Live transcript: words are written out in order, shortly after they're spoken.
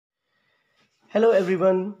Hello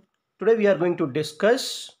everyone. Today we are going to discuss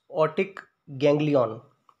otic ganglion.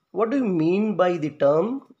 What do you mean by the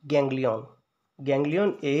term ganglion?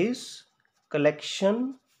 Ganglion is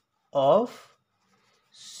collection of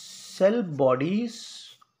cell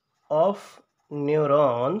bodies of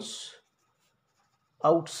neurons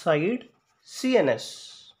outside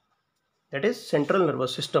CNS, that is central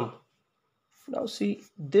nervous system. Now see,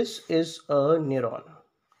 this is a neuron.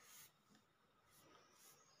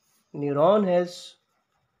 Neuron has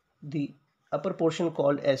the upper portion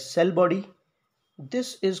called as cell body.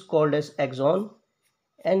 This is called as axon,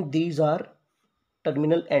 and these are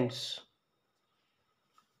terminal ends.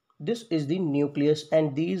 This is the nucleus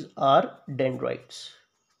and these are dendrites.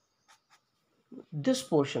 This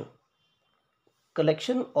portion,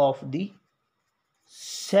 collection of the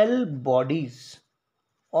cell bodies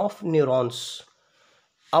of neurons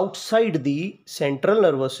outside the central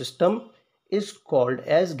nervous system, is called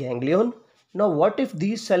as ganglion. Now what if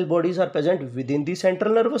these cell bodies are present within the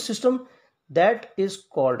central nervous system? That is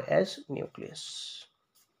called as nucleus.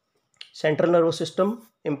 Central nervous system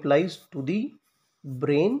implies to the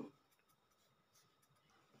brain,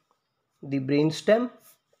 the brain stem,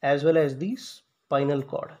 as well as the spinal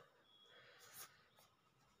cord.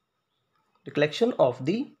 The collection of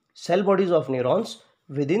the cell bodies of neurons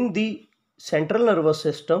within the central nervous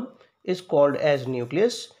system is called as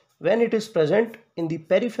nucleus. When it is present in the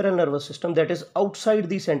peripheral nervous system, that is outside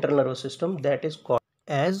the central nervous system, that is called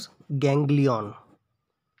as ganglion.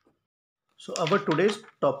 So our today's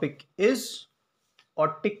topic is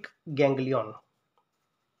otic ganglion.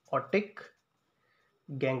 Otic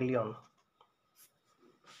ganglion.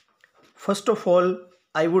 First of all,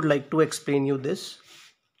 I would like to explain you this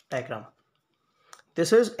diagram.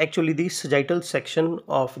 This is actually the sagittal section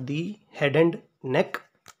of the head and neck,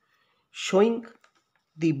 showing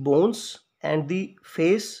the bones and the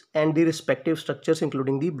face and the respective structures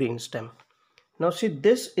including the brainstem. Now see,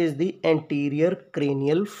 this is the anterior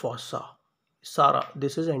cranial fossa.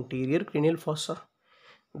 This is anterior cranial fossa.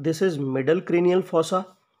 This is middle cranial fossa,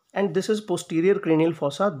 and this is posterior cranial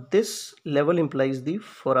fossa. This level implies the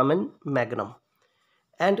foramen magnum.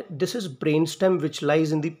 And this is brainstem, which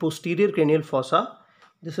lies in the posterior cranial fossa.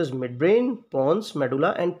 This is midbrain, pons,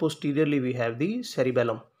 medulla, and posteriorly we have the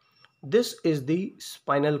cerebellum. This is the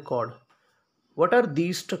spinal cord. What are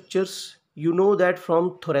these structures? You know that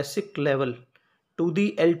from thoracic level to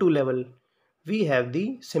the L2 level, we have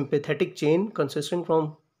the sympathetic chain consisting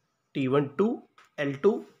from T1 to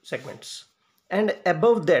L2 segments. And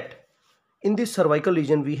above that, in the cervical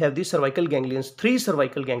region, we have the cervical ganglions, 3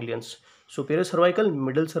 cervical ganglions: superior cervical,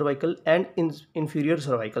 middle cervical, and inferior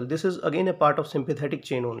cervical. This is again a part of sympathetic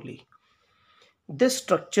chain only. This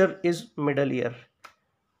structure is middle ear,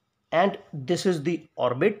 and this is the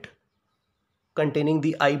orbit containing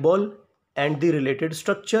the eyeball and the related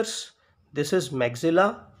structures. This is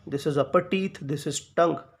maxilla, this is upper teeth, this is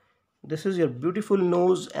tongue, this is your beautiful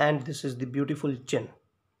nose, and this is the beautiful chin.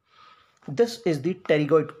 This is the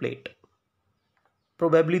pterygoid plate,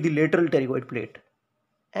 probably the lateral pterygoid plate.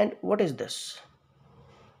 And what is this?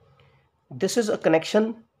 This is a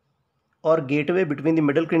connection or gateway between the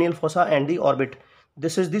middle cranial fossa and the orbit.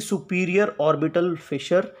 This is the superior orbital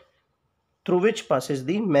fissure through which passes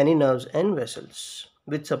the many nerves and vessels,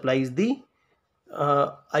 which supplies the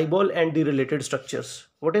eyeball and the related structures.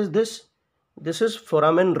 What is this? This is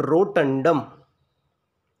foramen rotundum.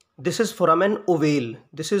 This is foramen ovale.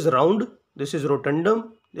 This is round. This is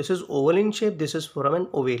rotundum. This is oval in shape. This is foramen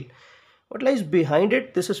ovale. What lies behind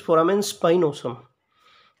it? This is foramen spinosum.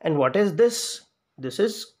 And what is this? This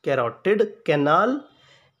is carotid canal,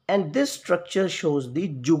 and this structure shows the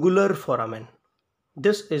jugular foramen.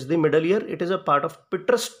 This is the middle ear. It is a part of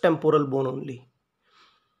petrous temporal bone only.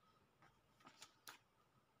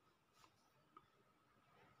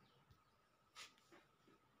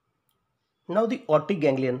 Now the otic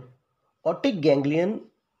ganglion. Otic ganglion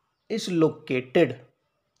is located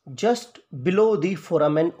just below the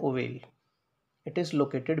foramen ovale. It is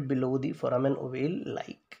located below the foramen ovale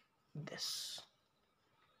like this.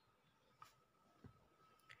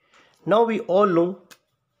 Now we all know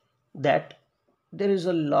that there is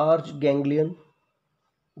a large ganglion.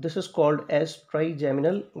 This is called as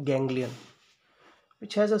trigeminal ganglion,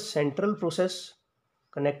 which has a central process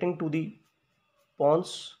connecting to the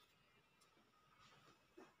pons,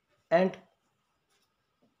 and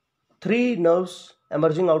 3 nerves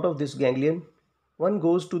emerging out of this ganglion. One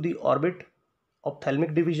goes to the orbit,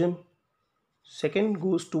 ophthalmic division. Second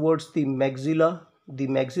goes towards the maxilla, the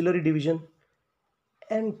maxillary division.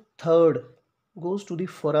 And third goes to the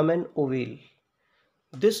foramen ovale.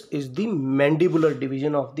 This is the mandibular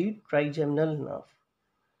division of the trigeminal nerve.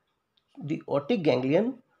 The otic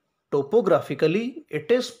ganglion, topographically,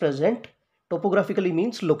 it is present. Topographically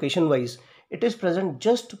means location wise. It is present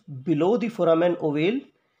just below the foramen ovale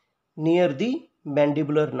near the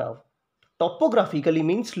mandibular nerve. Topographically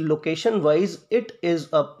means location wise it is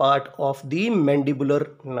a part of the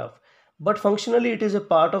mandibular nerve. But functionally it is a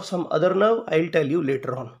part of some other nerve. I'll tell you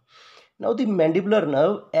later on. Now the mandibular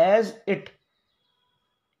nerve, as it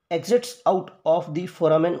exits out of the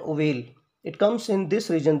foramen ovale, it comes in this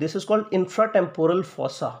region. This is called infratemporal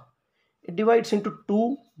fossa. It divides into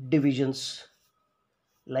two divisions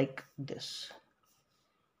like this.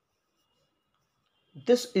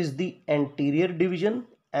 This is the anterior division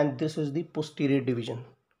and this is the posterior division.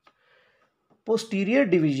 Posterior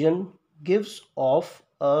division gives off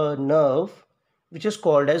a nerve which is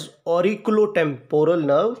called as auriculotemporal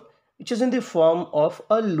nerve, which is in the form of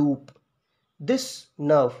a loop. This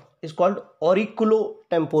nerve is called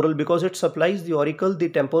auriculotemporal because it supplies the auricle, the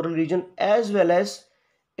temporal region, as well as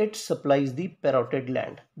it supplies the parotid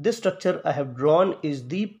gland. This structure I have drawn is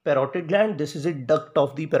the parotid gland. This is a duct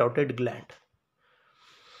of the parotid gland.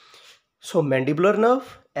 So mandibular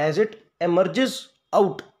nerve, as it emerges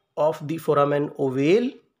out of the foramen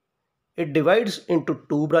ovale, it divides into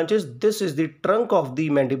two branches. This is the trunk of the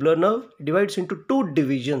mandibular nerve. It divides into two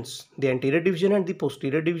divisions, the anterior division and the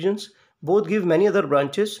posterior divisions. Both give many other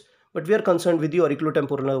branches, but we are concerned with the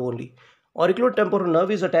auriculotemporal nerve only. Auriculotemporal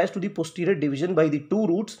nerve is attached to the posterior division by the two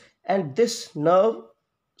roots, and this nerve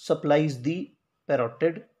supplies the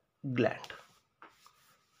parotid gland.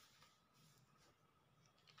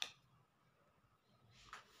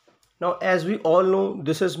 Now, as we all know,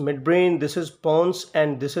 this is midbrain, this is pons,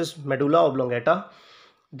 and this is medulla oblongata.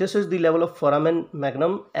 This is the level of foramen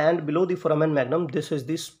magnum, and below the foramen magnum, this is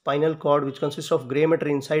the spinal cord, which consists of gray matter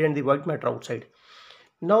inside and the white matter outside.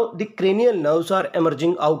 Now, the cranial nerves are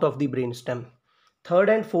emerging out of the brainstem. Third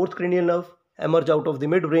and fourth cranial nerve emerge out of the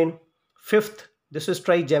midbrain. Fifth, this is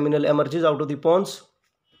trigeminal, emerges out of the pons.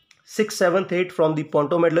 6th, 7th, 8th from the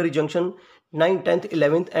pontomedullary junction. 9th, 10th,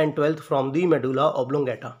 11th and 12th from the medulla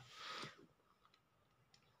oblongata.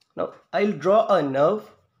 Now, I'll draw a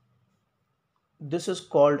nerve. This is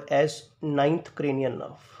called as 9th cranial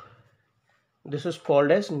nerve. This is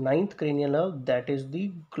called as 9th cranial nerve, that is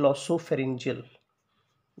the glossopharyngeal.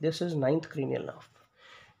 This is 9th cranial nerve.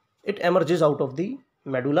 It emerges out of the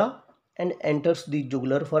medulla and enters the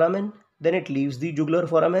jugular foramen. Then it leaves the jugular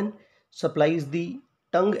foramen, supplies the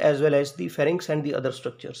tongue as well as the pharynx and the other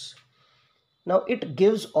structures. Now it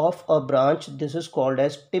gives off a branch. This is called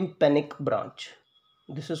as tympanic branch.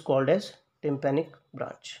 This is called as tympanic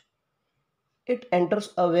branch. It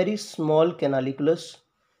enters a very small canaliculus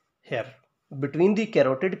here. Between the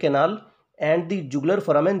carotid canal and the jugular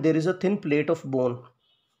foramen, there is a thin plate of bone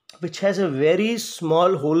which has a very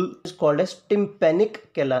small hole. Is called as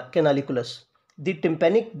tympanic canaliculus. The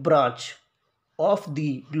tympanic branch of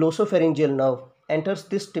the glossopharyngeal nerve enters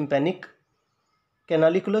this tympanic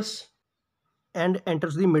canaliculus and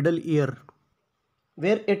enters the middle ear,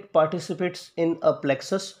 where it participates in a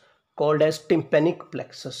plexus called as tympanic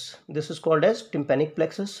plexus. This is called as tympanic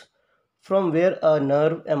plexus, from where a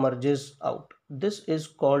nerve emerges out. This is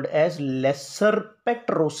called as lesser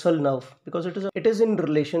petrosal nerve because it is in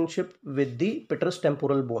relationship with the petrous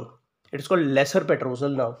temporal bone. It is called lesser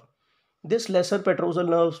petrosal nerve. This lesser petrosal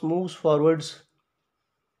nerve moves forwards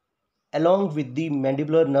along with the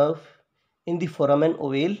mandibular nerve in the foramen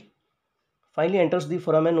ovale, finally enters the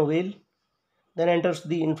foramen ovale, then enters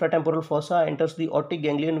the infratemporal fossa, enters the otic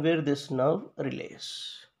ganglion where this nerve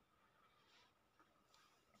relays.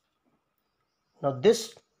 Now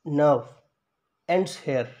this nerve ends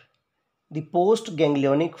here. The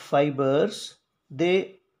post-ganglionic fibers,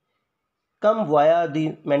 they come via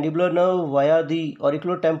the mandibular nerve, via the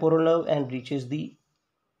auriculotemporal nerve and reaches the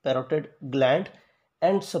parotid gland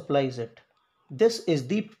and supplies it. This is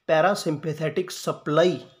the parasympathetic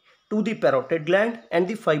supply to the parotid gland, and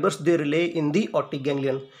the fibers they relay in the otic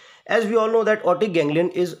ganglion. As we all know that otic ganglion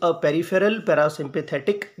is a peripheral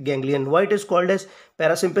parasympathetic ganglion. Why it is called as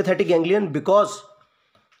parasympathetic ganglion? Because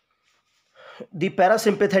the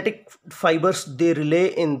parasympathetic fibers they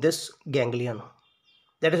relay in this ganglion.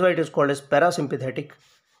 That is why it is called as parasympathetic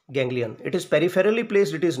ganglion. It is peripherally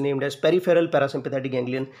placed. It is named as peripheral parasympathetic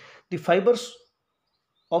ganglion. The fibers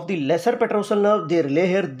of the lesser petrosal nerve they relay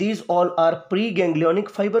here. These all are pre-ganglionic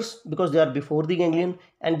fibers because they are before the ganglion,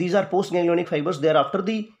 and these are post-ganglionic fibers. They are after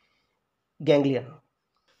the ganglion.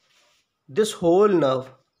 This whole nerve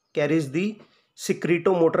carries the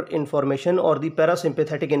secretomotor information or the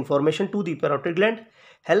parasympathetic information to the parotid gland,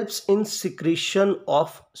 helps in secretion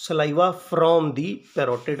of saliva from the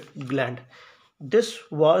parotid gland. This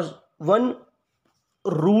was one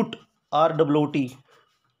route RWT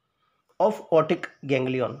of otic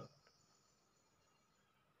ganglion.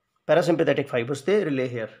 Parasympathetic fibers, they relay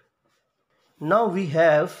here. Now we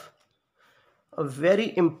have a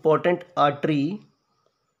very important artery.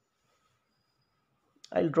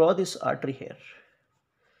 I'll draw this artery here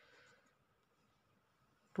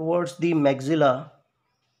towards the maxilla.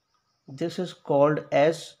 This is called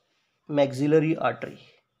as maxillary artery.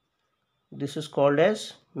 This is called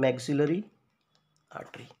as maxillary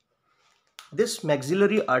artery. This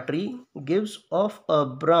maxillary artery gives off a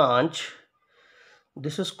branch.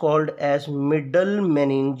 This is called as middle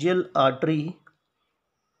meningeal artery,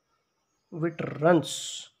 which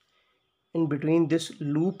runs in between this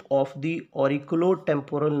loop of the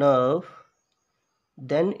auriculotemporal nerve.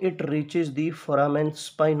 Then it reaches the foramen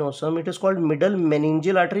spinosum. It is called middle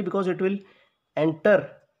meningeal artery because it will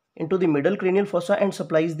enter into the middle cranial fossa and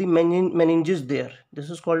supplies the meninges there. This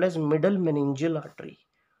is called as middle meningeal artery.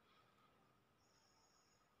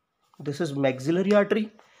 This is maxillary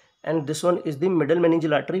artery, and this one is the middle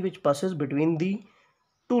meningeal artery, which passes between the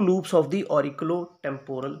two loops of the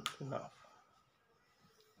auriculotemporal nerve.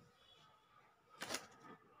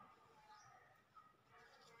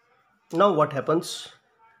 Now what happens?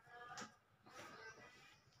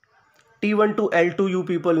 T1 to L2, you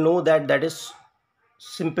people know that is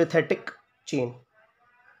sympathetic chain.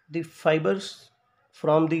 The fibers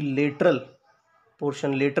from the lateral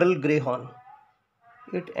portion, lateral gray horn,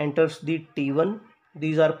 it enters the T1.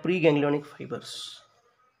 These are preganglionic fibers.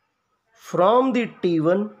 From the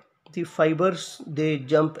T1, the fibers, they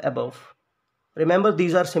jump above. Remember,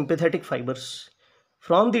 these are sympathetic fibers.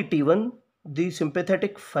 From the T1, the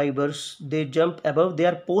sympathetic fibers, they jump above. They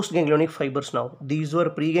are postganglionic fibers now. These were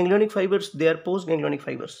preganglionic fibers, they are postganglionic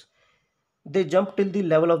fibers. They jump till the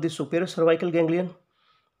level of the superior cervical ganglion.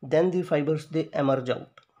 Then the fibers, they emerge out.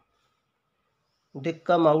 They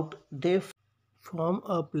come out, they form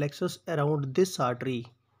a plexus around this artery.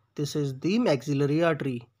 This is the maxillary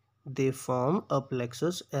artery. They form a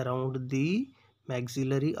plexus around the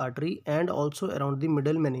maxillary artery and also around the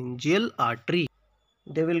middle meningeal artery.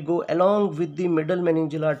 They will go along with the middle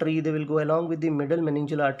meningeal artery. They will go along with the middle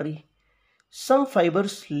meningeal artery. Some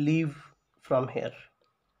fibers leave from here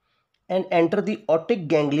and enter the otic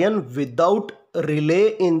ganglion without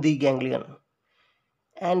relay in the ganglion.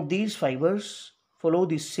 And these fibers follow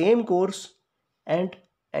the same course and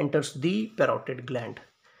enters the parotid gland.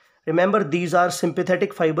 Remember, these are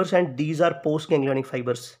sympathetic fibers and these are postganglionic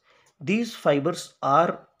fibers. These fibers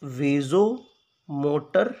are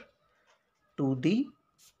vasomotor to the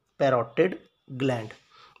parotid gland.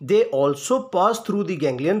 They also pass through the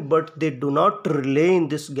ganglion, but they do not relay in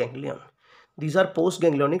this ganglion. These are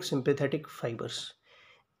postganglionic sympathetic fibers.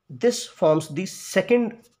 This forms the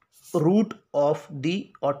second root of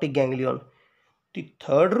the otic ganglion. The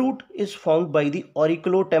third root is formed by the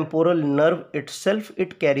auriculotemporal nerve itself.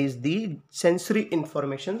 It carries the sensory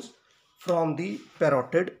informations from the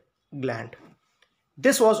parotid gland.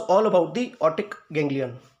 This was all about the otic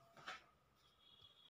ganglion.